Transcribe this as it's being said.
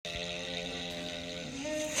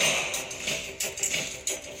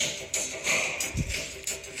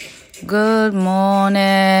Good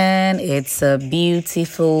morning. It's a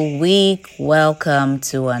beautiful week. Welcome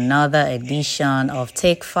to another edition of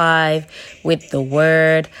Take 5 with the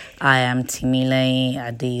Word. I am Timileyin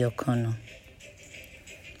Adeyokono.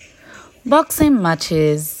 Boxing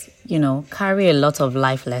matches, carry a lot of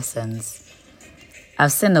life lessons.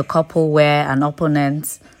 I've seen a couple where an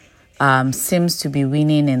opponent seems to be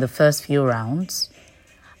winning in the first few rounds,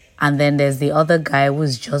 and then there's the other guy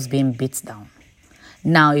who's just being beat down.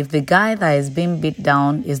 Now, if the guy that is being beat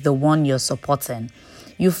down is the one you're supporting,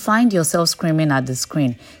 you find yourself screaming at the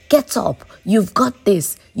screen, "Get up! You've got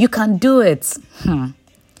this! You can do it!"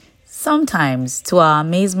 Sometimes, to our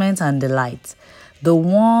amazement and delight, the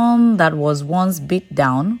one that was once beat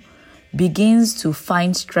down begins to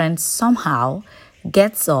find strength somehow,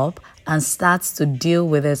 gets up, and starts to deal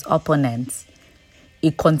with his opponent.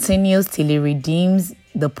 It continues till he redeems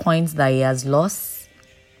the points that he has lost,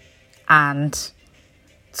 and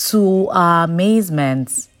to our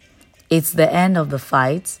amazement, it's the end of the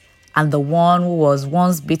fight, and the one who was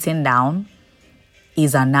once beaten down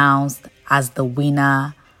is announced as the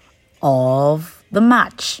winner of the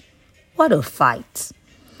match. What a fight.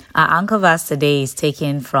 Our anchor verse today is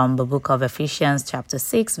taken from the book of Ephesians chapter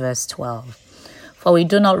 6 verse 12. For we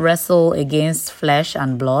do not wrestle against flesh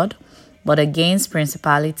and blood, but against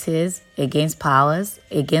principalities, against powers,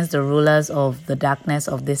 against the rulers of the darkness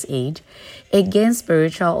of this age, against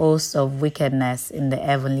spiritual hosts of wickedness in the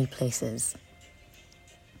heavenly places.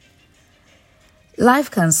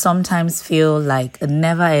 Life can sometimes feel like a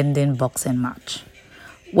never-ending boxing match,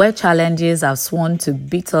 where challenges have sworn to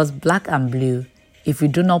beat us black and blue if we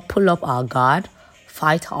do not pull up our guard,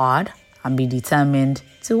 fight hard, and be determined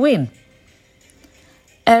to win.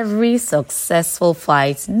 Every successful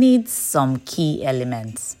fight needs some key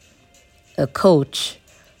elements: a coach,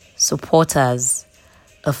 supporters,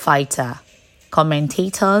 a fighter,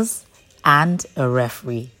 commentators, and a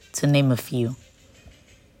referee, to name a few.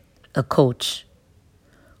 A coach.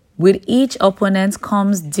 With each opponent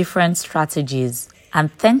comes different strategies,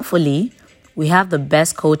 and thankfully, we have the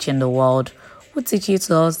best coach in the world who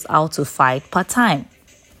teaches us how to fight part-time.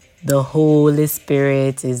 The Holy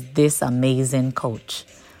Spirit is this amazing coach.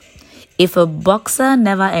 If a boxer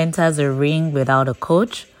never enters a ring without a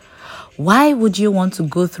coach, why would you want to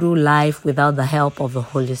go through life without the help of the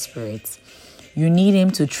Holy Spirit? You need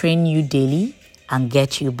him to train you daily and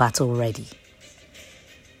get you battle ready.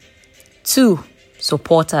 2.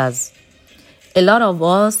 Supporters. A lot of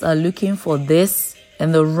us are looking for this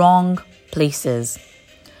in the wrong places.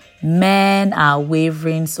 Men are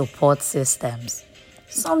wavering support systems.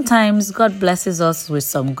 Sometimes God blesses us with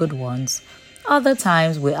some good ones. Other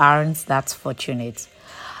times we aren't that fortunate.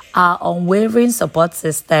 Our unwavering support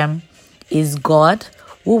system is God,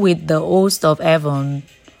 who with the host of heaven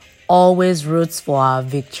always roots for our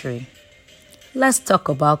victory. Let's talk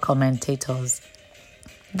about commentators.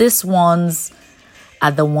 These ones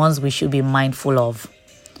are the ones we should be mindful of.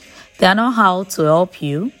 They are not how to help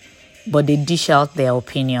you, but they dish out their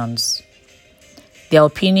opinions. Their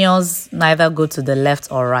opinions neither go to the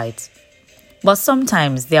left or right. But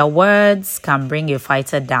sometimes their words can bring a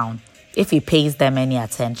fighter down if he pays them any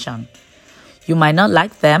attention. You might not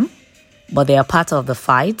like them, but they are part of the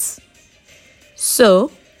fight.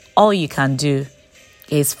 So, all you can do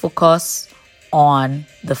is focus on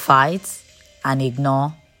the fight and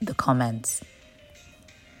ignore the comments.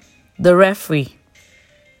 The referee.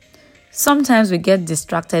 Sometimes we get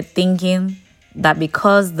distracted thinking that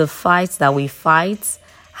because the fight that we fight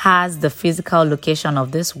has the physical location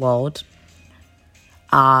of this world,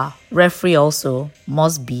 our referee also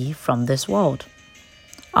must be from this world.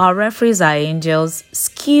 Our referees are angels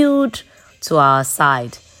skewed to our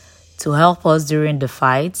side to help us during the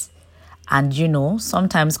fight and,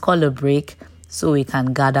 sometimes call a break so we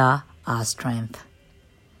can gather our strength.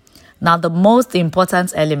 Now, the most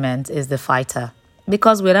important element is the fighter,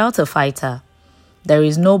 because without a fighter, there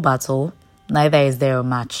is no battle, neither is there a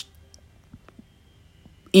match.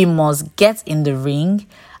 He must get in the ring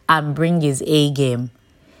and bring his A game.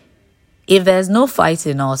 If there's no fight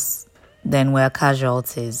in us, then we're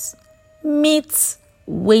casualties. Meat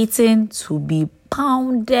waiting to be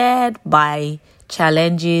pounded by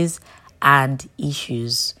challenges and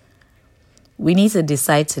issues. We need to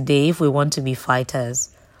decide today if we want to be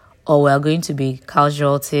fighters or we're going to be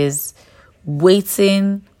casualties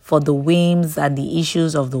waiting for the whims and the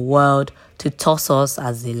issues of the world to toss us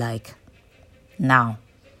as they like. Now,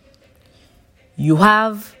 you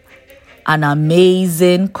have an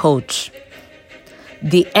amazing coach.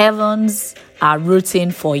 The heavens are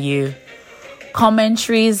rooting for you.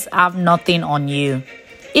 Commentaries have nothing on you.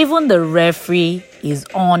 Even the referee is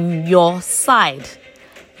on your side.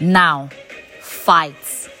 Now, fight.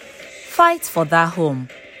 Fight for that home.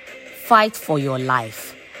 Fight for your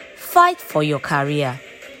life. Fight for your career.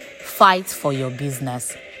 Fight for your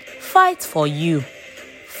business. Fight for you.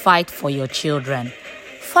 Fight for your children.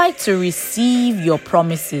 Fight to receive your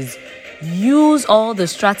promises. Use all the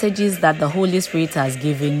strategies that the Holy Spirit has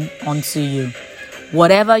given unto you.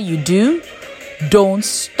 Whatever you do, don't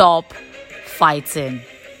stop fighting.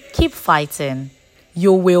 Keep fighting.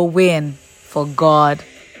 You will win, for God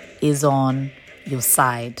is on your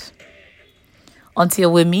side.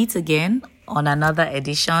 Until we meet again on another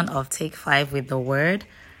edition of Take 5 with the Word,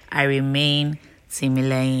 I remain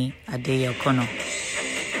Timileyin Adeyokono.